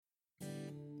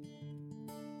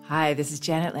Hi, this is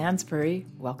Janet Lansbury.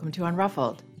 Welcome to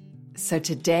Unruffled. So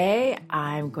today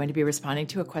I'm going to be responding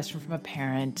to a question from a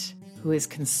parent who is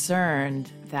concerned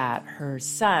that her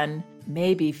son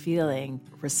may be feeling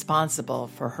responsible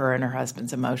for her and her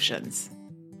husband's emotions.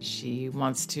 She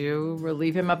wants to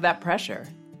relieve him of that pressure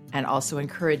and also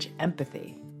encourage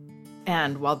empathy.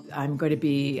 And while I'm going to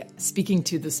be speaking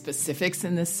to the specifics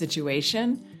in this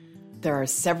situation, there are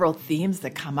several themes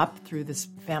that come up through this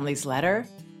family's letter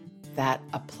that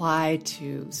apply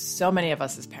to so many of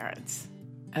us as parents.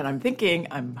 And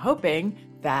I'm hoping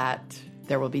that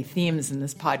there will be themes in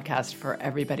this podcast for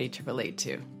everybody to relate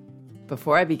to.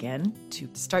 Before I begin, to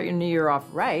start your new year off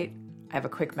right, I have a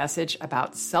quick message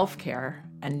about self-care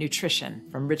and nutrition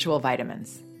from Ritual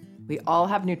Vitamins. We all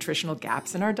have nutritional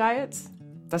gaps in our diets.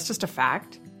 That's just a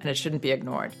fact, and it shouldn't be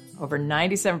ignored. Over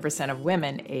 97% of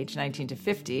women aged 19 to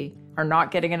 50 are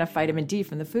not getting enough vitamin D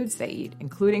from the foods they eat,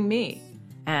 including me.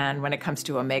 And when it comes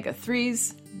to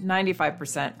omega-3s,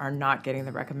 95% are not getting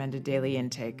the recommended daily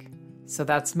intake. So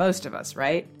that's most of us,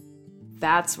 right?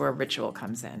 That's where Ritual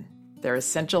comes in. Their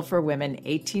Essential for Women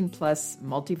 18 Plus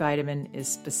multivitamin is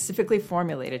specifically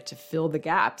formulated to fill the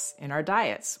gaps in our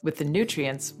diets with the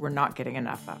nutrients we're not getting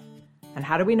enough of. And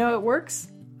how do we know it works?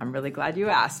 I'm really glad you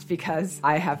asked, because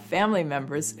I have family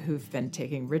members who've been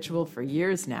taking Ritual for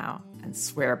years now and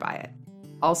swear by it.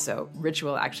 Also,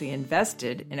 Ritual actually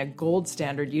invested in a gold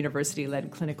standard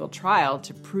university-led clinical trial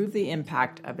to prove the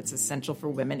impact of its Essential for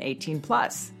Women 18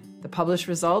 Plus. The published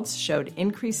results showed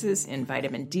increases in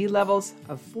vitamin D levels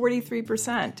of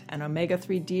 43% and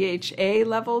omega-3 DHA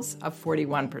levels of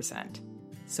 41%.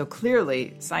 So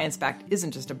clearly, science-backed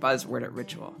isn't just a buzzword at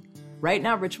Ritual. Right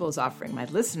now, Ritual is offering my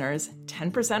listeners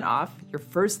 10% off your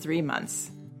first 3 months.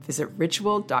 Visit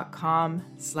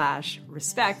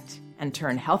ritual.com/respect and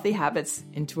turn healthy habits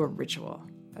into a ritual.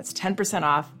 That's 10%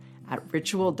 off at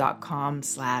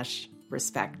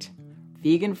ritual.com/respect.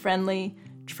 Vegan-friendly,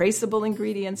 traceable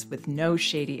ingredients with no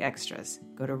shady extras.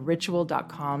 Go to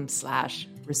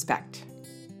ritual.com/respect.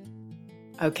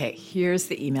 Okay, here's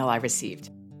the email I received.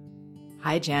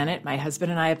 Hi, Janet. My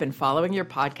husband and I have been following your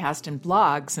podcast and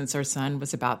blog since our son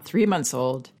was about 3 months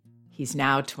old. He's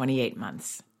now 28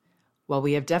 months. While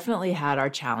we have definitely had our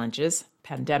challenges,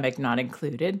 pandemic not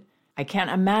included, I can't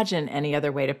imagine any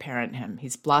other way to parent him.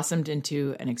 He's blossomed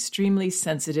into an extremely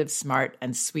sensitive, smart,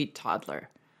 and sweet toddler.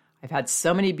 I've had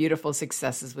so many beautiful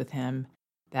successes with him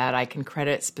that I can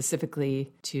credit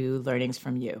specifically to learnings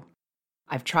from you.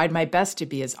 I've tried my best to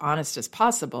be as honest as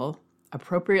possible,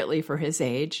 appropriately for his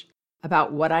age,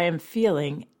 about what I am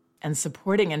feeling and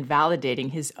supporting and validating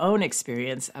his own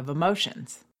experience of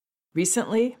emotions.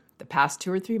 Recently, the past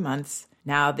 2 or 3 months,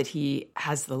 now that he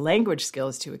has the language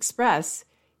skills to express,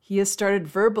 he has started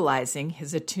verbalizing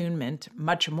his attunement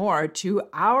much more to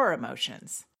our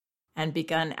emotions and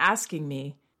begun asking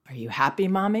me, "Are you happy,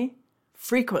 Mommy?"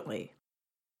 frequently.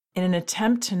 In an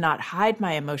attempt to not hide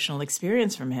my emotional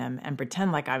experience from him and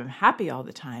pretend like I'm happy all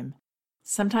the time,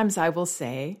 sometimes I will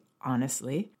say,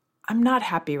 honestly, "I'm not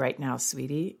happy right now,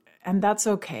 sweetie, and that's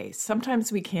okay.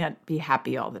 Sometimes we can't be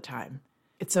happy all the time.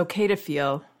 It's okay to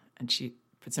feel," and she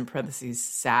puts in parentheses,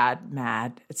 "sad,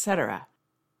 mad, etc."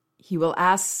 He will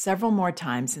ask several more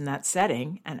times in that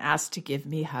setting and ask to give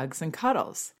me hugs and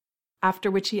cuddles,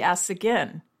 after which he asks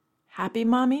again, "Happy,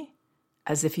 Mommy?"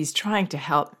 as if he's trying to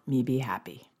help me be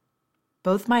happy.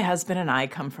 Both my husband and I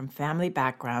come from family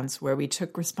backgrounds where we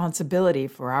took responsibility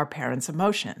for our parents'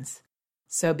 emotions.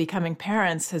 So becoming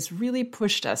parents has really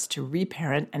pushed us to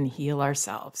reparent and heal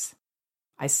ourselves.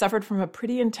 I suffered from a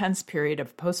pretty intense period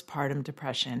of postpartum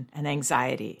depression and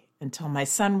anxiety until my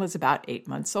son was about 8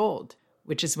 months old,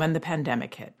 which is when the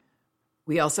pandemic hit.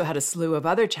 We also had a slew of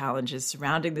other challenges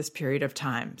surrounding this period of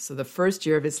time, so the first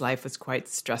year of his life was quite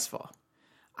stressful.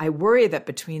 I worry that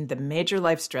between the major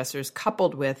life stressors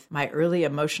coupled with my early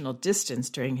emotional distance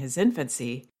during his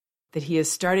infancy, that he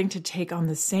is starting to take on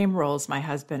the same roles my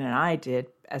husband and I did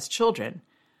as children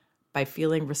by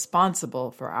feeling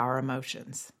responsible for our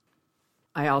emotions.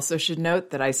 I also should note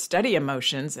that I study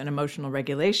emotions and emotional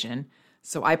regulation,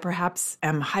 so I perhaps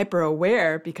am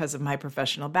hyper-aware because of my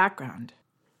professional background.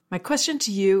 My question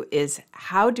to you is,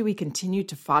 how do we continue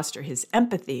to foster his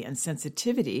empathy and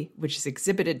sensitivity, which is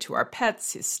exhibited to our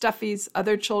pets, his stuffies,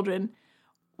 other children,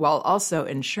 while also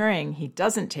ensuring he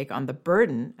doesn't take on the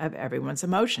burden of everyone's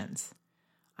emotions?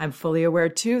 I'm fully aware,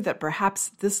 too, that perhaps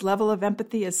this level of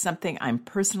empathy is something I'm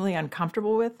personally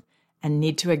uncomfortable with and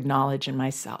need to acknowledge in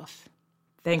myself.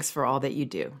 Thanks for all that you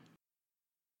do.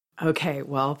 Okay,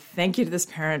 well, thank you to this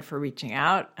parent for reaching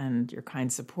out and your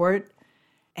kind support.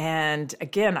 And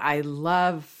again, I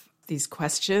love these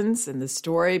questions and the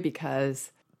story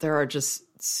because There are just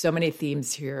so many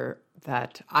themes here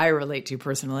that I relate to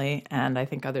personally, and I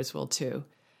think others will too.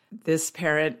 This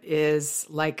parent is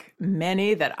like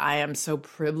many that I am so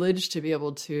privileged to be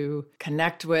able to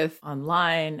connect with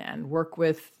online and work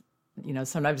with,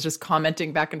 sometimes just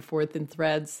commenting back and forth in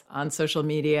threads on social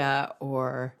media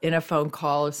or in a phone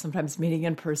call, or sometimes meeting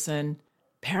in person.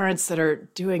 Parents that are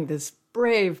doing this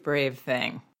brave, brave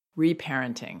thing,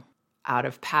 reparenting out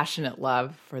of passionate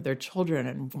love for their children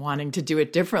and wanting to do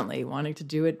it differently, wanting to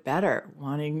do it better,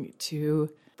 wanting to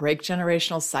break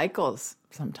generational cycles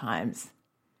sometimes.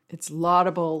 It's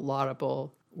laudable,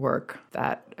 laudable work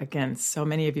that, again, so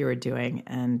many of you are doing.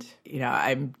 And,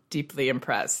 I'm deeply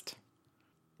impressed.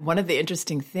 One of the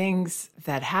interesting things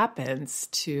that happens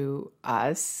to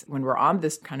us when we're on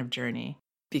this kind of journey,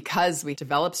 because we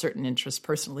develop certain interests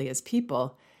personally as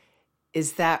people,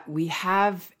 is that we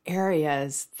have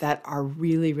areas that are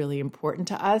really, really important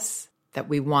to us that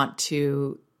we want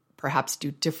to perhaps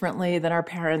do differently than our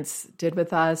parents did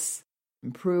with us,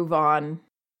 improve on.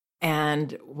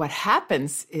 And what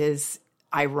happens is,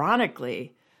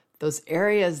 ironically, those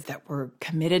areas that we're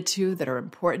committed to, that are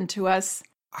important to us,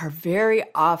 are very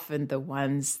often the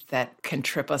ones that can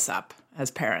trip us up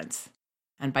as parents.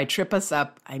 And by trip us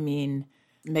up, I mean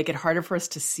make it harder for us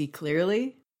to see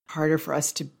clearly, harder for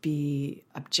us to be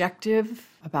objective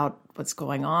about what's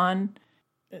going on.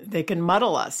 They can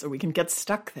muddle us or we can get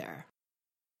stuck there.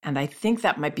 And I think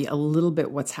that might be a little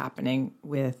bit what's happening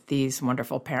with these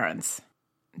wonderful parents.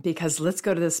 Because let's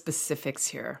go to the specifics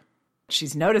here.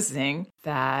 She's noticing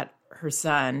that her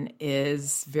son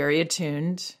is very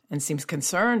attuned and seems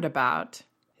concerned about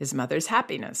his mother's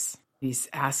happiness. He's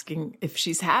asking if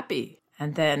she's happy.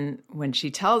 And then when she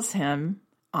tells him,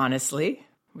 honestly,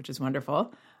 which is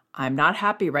wonderful, I'm not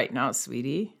happy right now,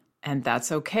 sweetie, and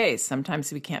that's okay.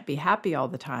 Sometimes we can't be happy all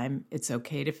the time. It's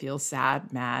okay to feel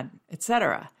sad, mad,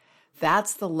 etc.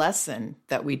 That's the lesson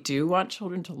that we do want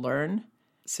children to learn.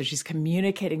 So she's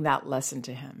communicating that lesson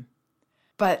to him.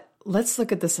 But let's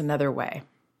look at this another way.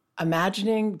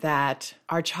 Imagining that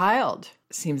our child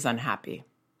seems unhappy.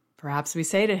 Perhaps we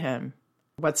say to him,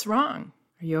 what's wrong?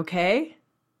 Are you okay?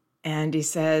 And he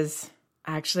says,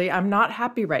 actually, I'm not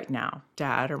happy right now,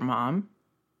 Dad or Mom.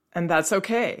 And that's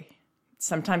okay.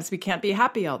 Sometimes we can't be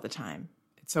happy all the time.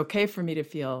 It's okay for me to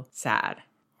feel sad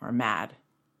or mad.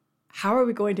 How are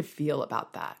we going to feel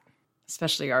about that?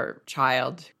 Especially our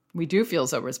child. We do feel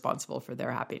so responsible for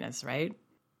their happiness, right?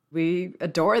 We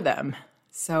adore them.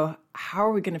 So how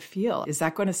are we going to feel? Is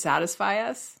that going to satisfy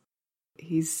us?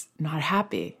 He's not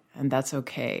happy, and that's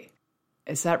okay.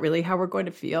 Is that really how we're going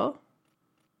to feel?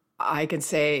 I can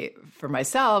say for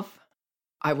myself,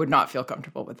 I would not feel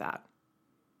comfortable with that.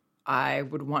 I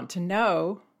would want to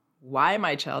know why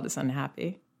my child is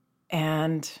unhappy.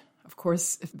 And of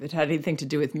course, if it had anything to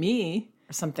do with me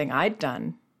or something I'd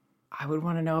done, I would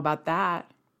want to know about that.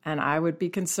 And I would be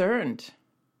concerned.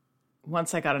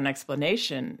 Once I got an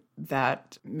explanation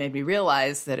that made me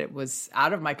realize that it was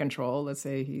out of my control, let's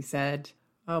say he said,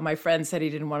 oh, my friend said he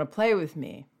didn't want to play with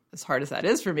me. As hard as that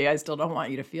is for me, I still don't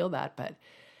want you to feel that. But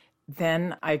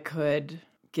then I could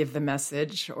give the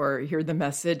message or hear the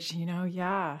message,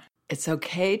 yeah, it's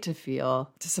okay to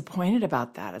feel disappointed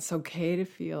about that. It's okay to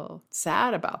feel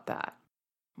sad about that.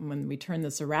 When we turn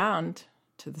this around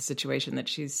to the situation that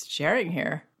she's sharing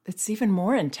here, it's even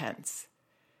more intense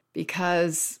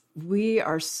because we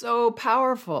are so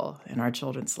powerful in our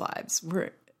children's lives.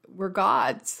 We're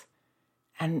gods.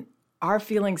 And our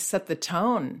feelings set the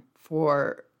tone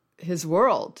for his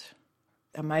world.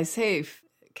 Am I safe?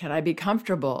 Can I be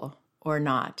comfortable or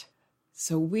not?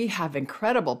 So we have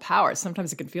incredible power.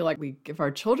 Sometimes it can feel like we give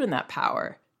our children that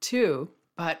power too,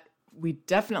 but we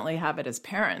definitely have it as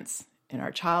parents in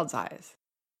our child's eyes.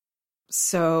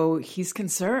 So he's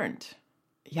concerned.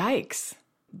 Yikes.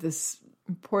 This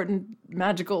important,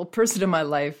 magical person in my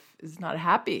life is not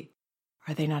happy.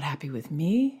 Are they not happy with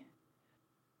me?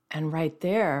 And right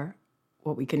there,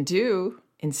 what we can do,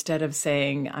 instead of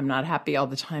saying, I'm not happy all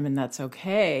the time and that's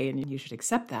okay, and you should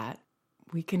accept that,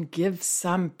 we can give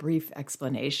some brief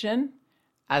explanation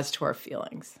as to our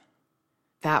feelings.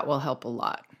 That will help a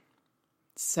lot.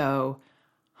 So,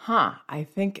 I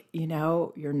think,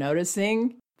 you're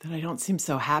noticing that I don't seem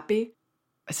so happy.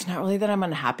 It's not really that I'm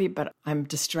unhappy, but I'm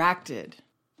distracted,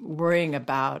 worrying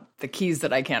about the keys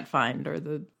that I can't find or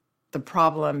the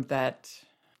problem that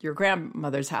your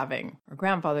grandmother's having or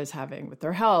grandfather's having with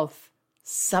their health.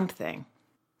 Something,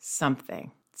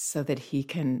 so that he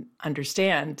can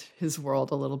understand his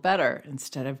world a little better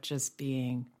instead of just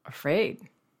being afraid.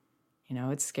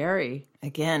 It's scary,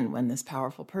 again, when this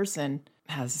powerful person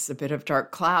has a bit of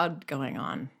dark cloud going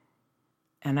on.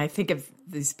 And I think if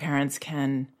these parents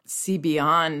can see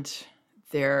beyond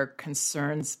their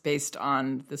concerns based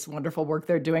on this wonderful work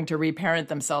they're doing to reparent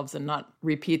themselves and not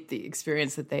repeat the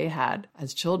experience that they had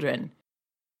as children,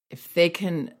 if they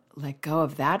can let go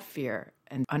of that fear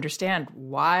and understand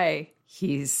why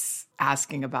he's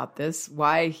asking about this,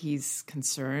 why he's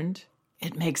concerned,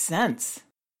 it makes sense.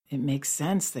 It makes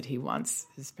sense that he wants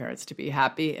his parents to be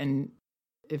happy. And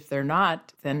if they're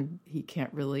not, then he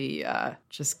can't really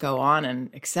just go on and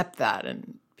accept that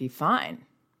and be fine.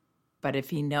 But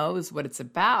if he knows what it's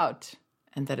about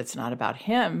and that it's not about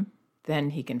him,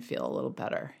 then he can feel a little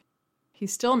better. He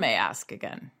still may ask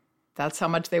again. That's how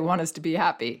much they want us to be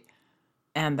happy.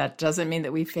 And that doesn't mean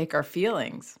that we fake our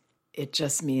feelings. It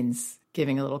just means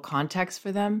giving a little context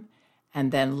for them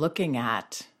and then looking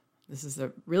at, this is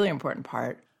a really important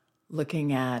part,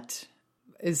 looking at,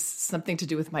 is something to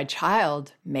do with my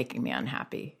child making me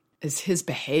unhappy? Is his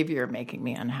behavior making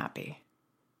me unhappy?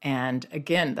 And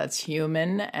again, that's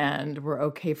human and we're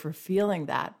okay for feeling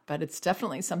that, but it's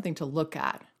definitely something to look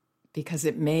at because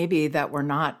it may be that we're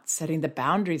not setting the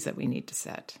boundaries that we need to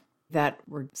set, that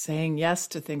we're saying yes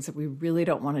to things that we really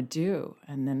don't want to do.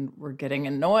 And then we're getting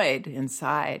annoyed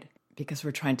inside because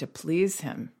we're trying to please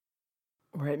him.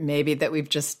 Or it may be that we've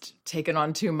just taken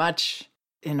on too much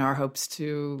in our hopes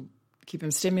to keep him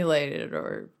stimulated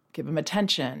or give him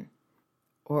attention.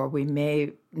 Or we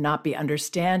may not be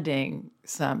understanding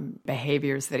some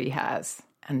behaviors that he has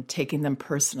and taking them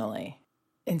personally,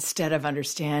 instead of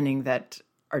understanding that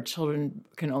our children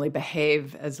can only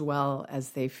behave as well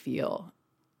as they feel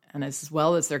and as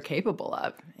well as they're capable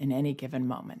of in any given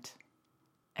moment.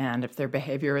 And if their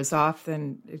behavior is off,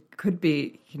 then it could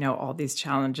be, all these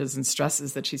challenges and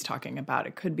stresses that she's talking about.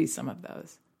 It could be some of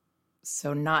those.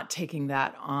 So not taking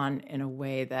that on in a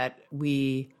way that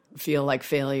we feel like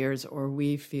failures or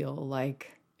we feel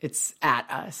like it's at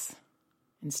us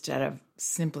instead of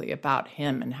simply about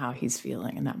him and how he's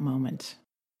feeling in that moment.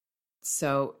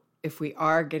 So if we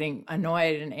are getting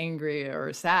annoyed and angry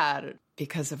or sad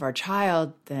because of our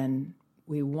child, then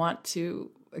we want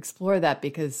to explore that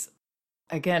because,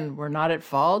 again, we're not at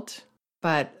fault,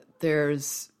 but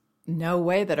there's no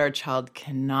way that our child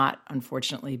cannot,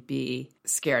 unfortunately, be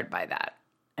scared by that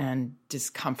and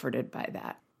discomforted by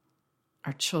that.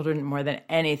 Our children, more than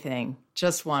anything,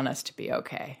 just want us to be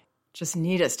okay, just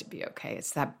need us to be okay.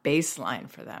 It's that baseline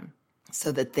for them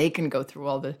so that they can go through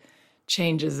all the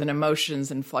changes and emotions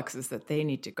and fluxes that they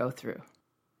need to go through.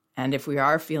 And if we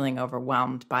are feeling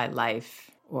overwhelmed by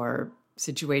life or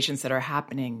situations that are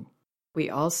happening, we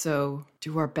also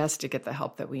do our best to get the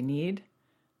help that we need,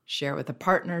 share with a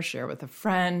partner, share with a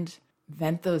friend,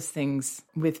 vent those things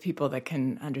with people that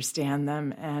can understand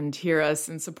them and hear us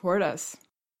and support us.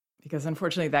 Because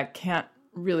unfortunately, that can't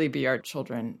really be our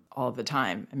children all the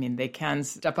time. I mean, they can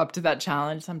step up to that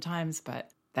challenge sometimes, but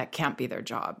that can't be their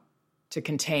job to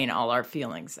contain all our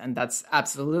feelings. And that's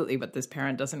absolutely what this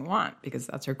parent doesn't want, because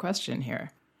that's her question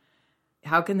here.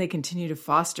 How can they continue to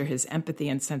foster his empathy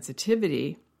and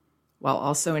sensitivity while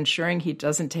also ensuring he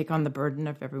doesn't take on the burden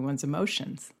of everyone's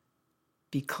emotions?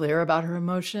 Be clear about her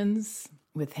emotions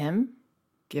with him,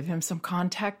 give him some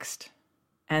context,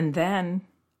 and then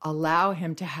allow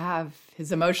him to have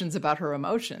his emotions about her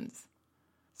emotions.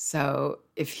 So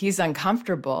if he's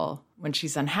uncomfortable when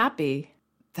she's unhappy,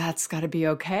 that's got to be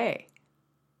okay.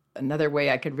 Another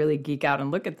way I could really geek out and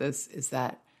look at this is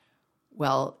that,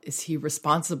 well, is he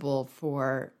responsible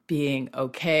for being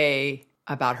okay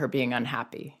about her being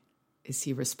unhappy? Is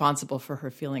he responsible for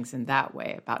her feelings in that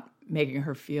way, about making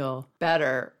her feel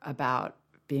better about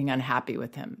being unhappy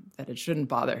with him, that it shouldn't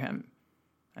bother him?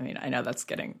 I mean, I know that's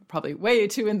getting probably way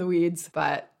too in the weeds,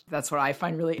 but that's what I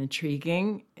find really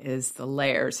intriguing is the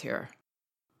layers here.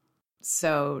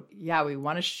 So, yeah, we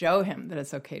want to show him that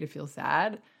it's okay to feel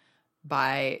sad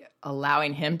by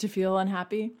allowing him to feel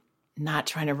unhappy, not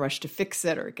trying to rush to fix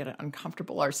it or get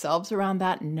uncomfortable ourselves around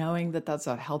that, knowing that that's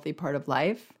a healthy part of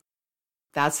life.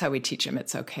 That's how we teach him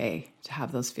it's okay to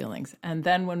have those feelings. And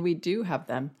then when we do have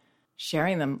them,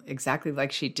 sharing them exactly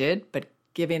like she did, but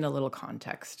giving a little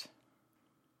context.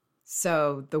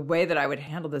 So the way that I would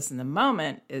handle this in the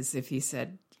moment is if he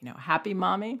said, happy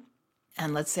mommy,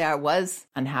 and let's say I was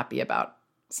unhappy about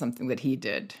something that he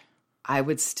did, I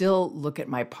would still look at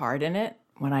my part in it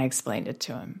when I explained it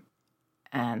to him.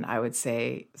 And I would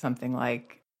say something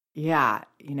like, yeah,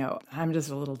 I'm just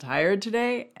a little tired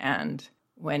today. And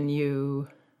when you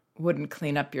wouldn't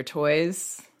clean up your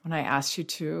toys when I asked you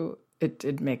to, it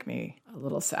did make me a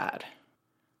little sad.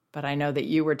 But I know that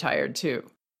you were tired too.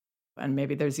 And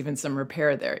maybe there's even some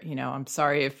repair there. I'm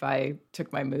sorry if I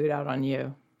took my mood out on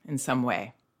you in some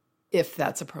way, if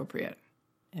that's appropriate.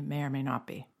 It may or may not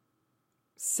be.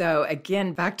 So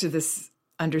again, back to this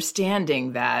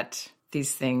understanding that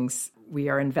these things we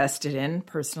are invested in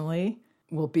personally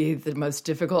will be the most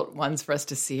difficult ones for us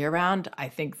to see around. I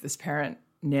think this parent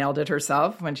nailed it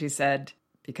herself when she said,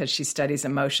 because she studies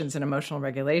emotions and emotional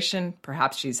regulation,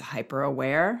 perhaps she's hyper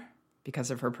aware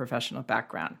because of her professional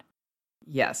background.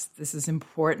 Yes, this is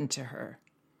important to her.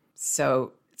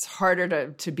 So it's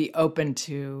harder to be open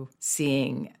to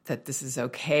seeing that this is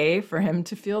okay for him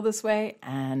to feel this way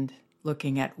and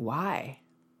looking at why,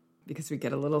 because we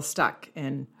get a little stuck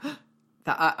in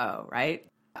the uh-oh, right?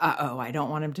 Uh-oh, I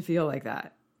don't want him to feel like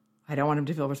that. I don't want him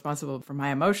to feel responsible for my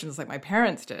emotions like my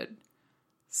parents did.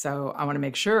 So I want to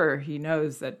make sure he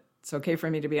knows that it's okay for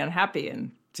me to be unhappy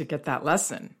and to get that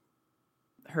lesson.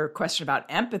 Her question about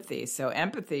empathy. So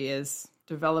empathy is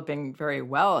developing very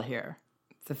well here.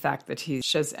 The fact that he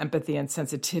shows empathy and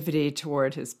sensitivity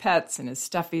toward his pets and his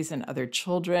stuffies and other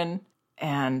children.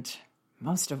 And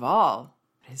most of all,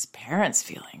 his parents'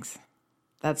 feelings.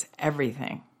 That's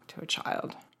everything to a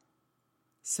child.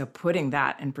 So putting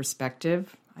that in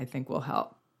perspective, I think will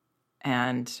help.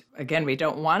 And again, we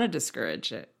don't want to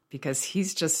discourage it because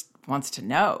he's just wants to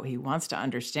know. He wants to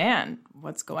understand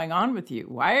what's going on with you.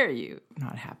 Why are you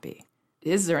not happy?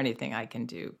 Is there anything I can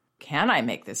do? Can I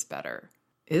make this better?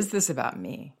 Is this about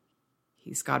me?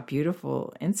 He's got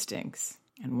beautiful instincts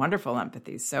and wonderful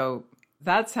empathy. So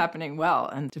that's happening well.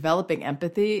 And developing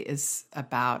empathy is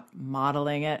about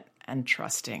modeling it and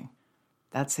trusting.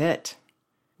 That's it.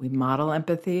 We model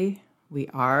empathy. We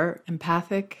are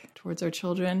empathic towards our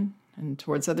children and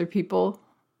towards other people.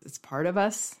 It's part of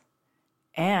us.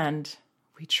 And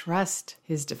we trust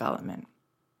his development.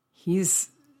 He's,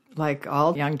 like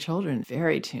all young children,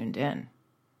 very tuned in.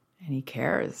 And he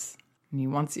cares. And he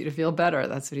wants you to feel better.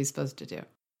 That's what he's supposed to do.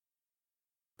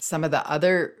 Some of the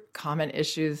other common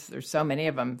issues, there's so many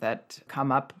of them that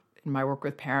come up in my work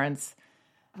with parents,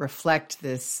 reflect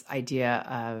this idea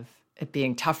of it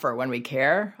being tougher when we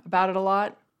care about it a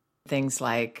lot. Things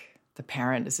like the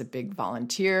parent is a big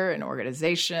volunteer in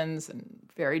organizations and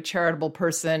very charitable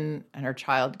person, and her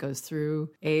child goes through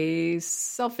a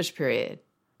selfish period.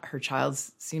 Her child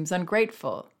seems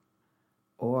ungrateful.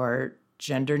 Or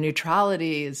gender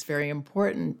neutrality is very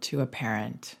important to a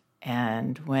parent.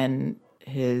 And when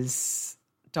his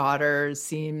daughter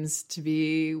seems to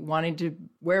be wanting to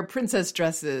wear princess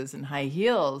dresses and high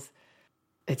heels,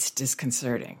 it's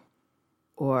disconcerting.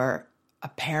 Or a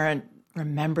parent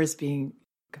remembers being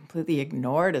completely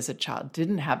ignored as a child,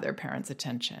 didn't have their parents'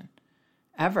 attention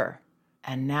ever.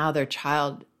 And now their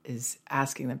child is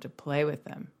asking them to play with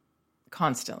them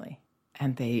constantly.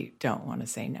 And they don't want to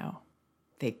say no.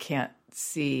 They can't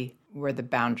see where the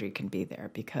boundary can be there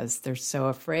because they're so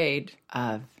afraid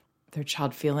of their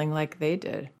child feeling like they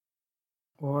did.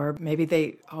 Or maybe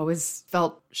they always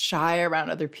felt shy around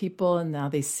other people and now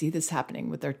they see this happening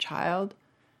with their child.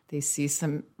 They see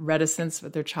some reticence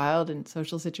with their child in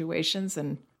social situations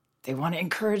and they want to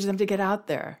encourage them to get out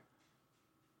there.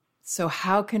 So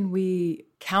how can we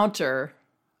counter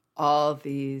all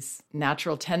these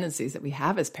natural tendencies that we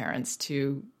have as parents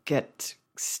to get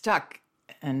stuck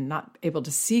and not able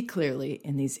to see clearly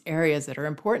in these areas that are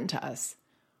important to us?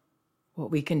 What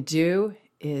we can do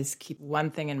is keep one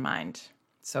thing in mind.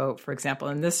 So, for example,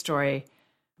 in this story,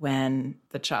 when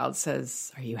the child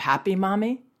says, "Are you happy,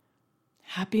 Mommy?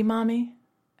 Happy, Mommy?"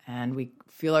 And we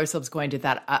feel ourselves going to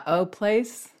that uh-oh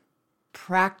place,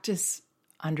 practice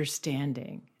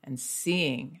understanding and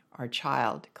seeing our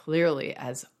child clearly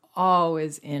as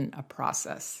always in a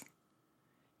process.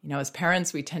 You know, as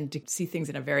parents, we tend to see things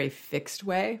in a very fixed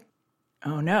way.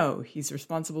 Oh no, he's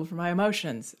responsible for my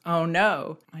emotions. Oh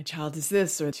no, my child is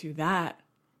this or to that.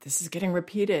 This is getting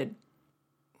repeated.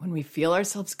 When we feel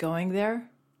ourselves going there,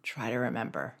 try to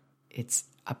remember it's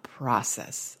a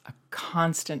process, a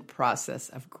constant process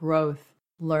of growth,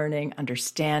 learning,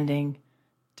 understanding,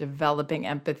 developing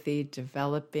empathy,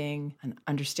 developing an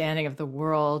understanding of the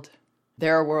world,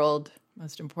 their world,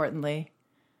 most importantly,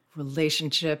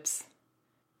 relationships.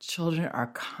 Children are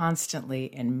constantly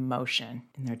in motion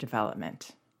in their development.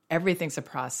 Everything's a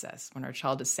process. When our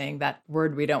child is saying that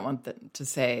word we don't want them to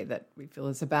say that we feel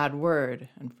is a bad word,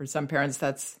 and for some parents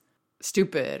that's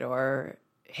stupid or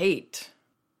hate,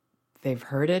 they've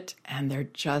heard it and they're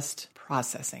just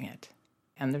processing it.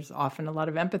 And there's often a lot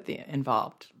of empathy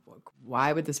involved.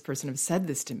 Why would this person have said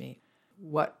this to me?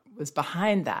 What was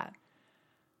behind that?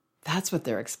 That's what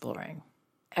they're exploring.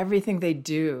 Everything they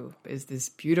do is this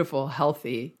beautiful,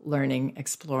 healthy learning,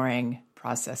 exploring,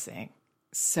 processing.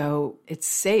 So it's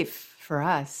safe for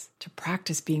us to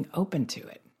practice being open to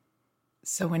it.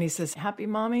 So when he says, "Happy,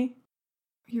 Mommy?"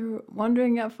 You're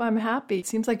wondering if I'm happy. It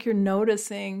seems like you're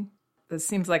noticing. It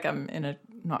seems like I'm in a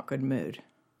not good mood.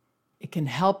 It can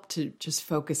help to just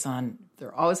focus on,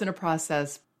 they're always in a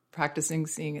process, practicing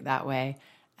seeing it that way.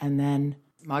 And then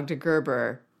Magda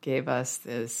Gerber gave us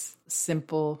this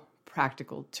simple,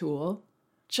 practical tool,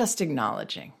 just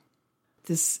acknowledging.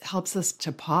 This helps us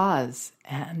to pause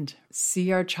and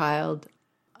see our child,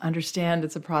 understand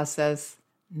it's a process,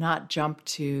 not jump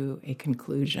to a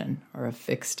conclusion or a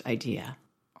fixed idea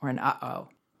or an uh-oh.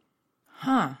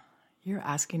 You're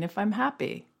asking if I'm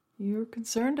happy. You're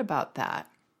concerned about that.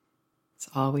 It's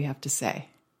all we have to say.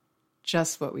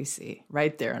 Just what we see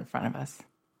right there in front of us.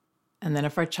 And then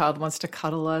if our child wants to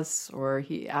cuddle us or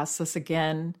he asks us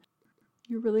again,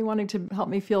 you're really wanting to help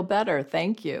me feel better.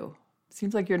 Thank you.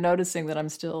 Seems like you're noticing that I'm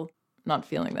still not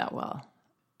feeling that well.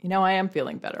 I am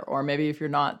feeling better. Or maybe if you're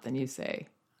not, then you say,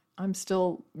 I'm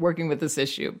still working with this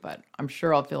issue, but I'm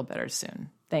sure I'll feel better soon.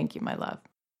 Thank you, my love.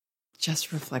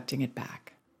 Just reflecting it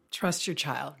back. Trust your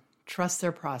child. Trust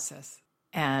their process.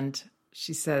 And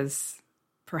she says,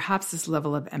 perhaps this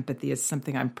level of empathy is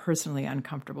something I'm personally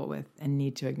uncomfortable with and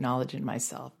need to acknowledge in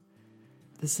myself.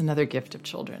 This is another gift of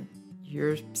children.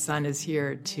 Your son is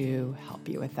here to help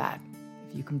you with that.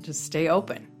 If you can just stay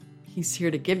open, he's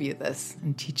here to give you this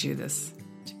and teach you this,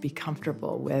 to be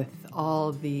comfortable with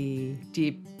all the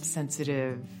deep,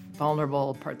 sensitive,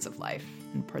 vulnerable parts of life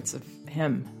and parts of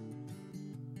him.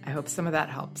 I hope some of that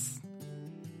helps.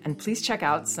 And please check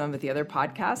out some of the other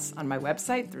podcasts on my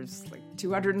website. There's like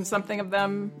 200 and something of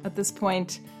them at this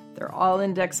point. They're all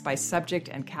indexed by subject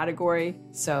and category,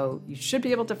 so you should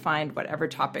be able to find whatever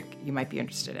topic you might be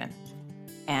interested in.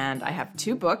 And I have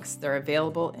 2 books. They're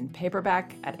available in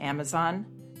paperback at Amazon: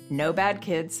 No Bad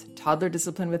Kids, Toddler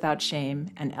Discipline Without Shame,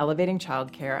 and Elevating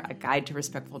Childcare, A Guide to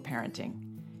Respectful Parenting.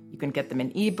 You can get them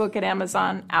in ebook at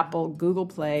Amazon, Apple, Google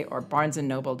Play, or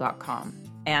barnesandnoble.com,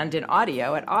 and in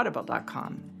audio at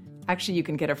audible.com. Actually, you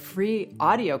can get a free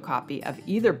audio copy of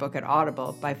either book at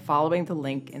Audible by following the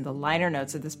link in the liner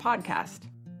notes of this podcast.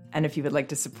 And if you would like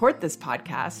to support this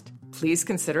podcast, please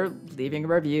consider leaving a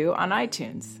review on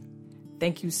iTunes.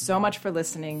 Thank you so much for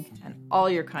listening and all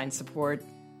your kind support.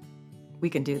 We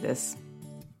can do this.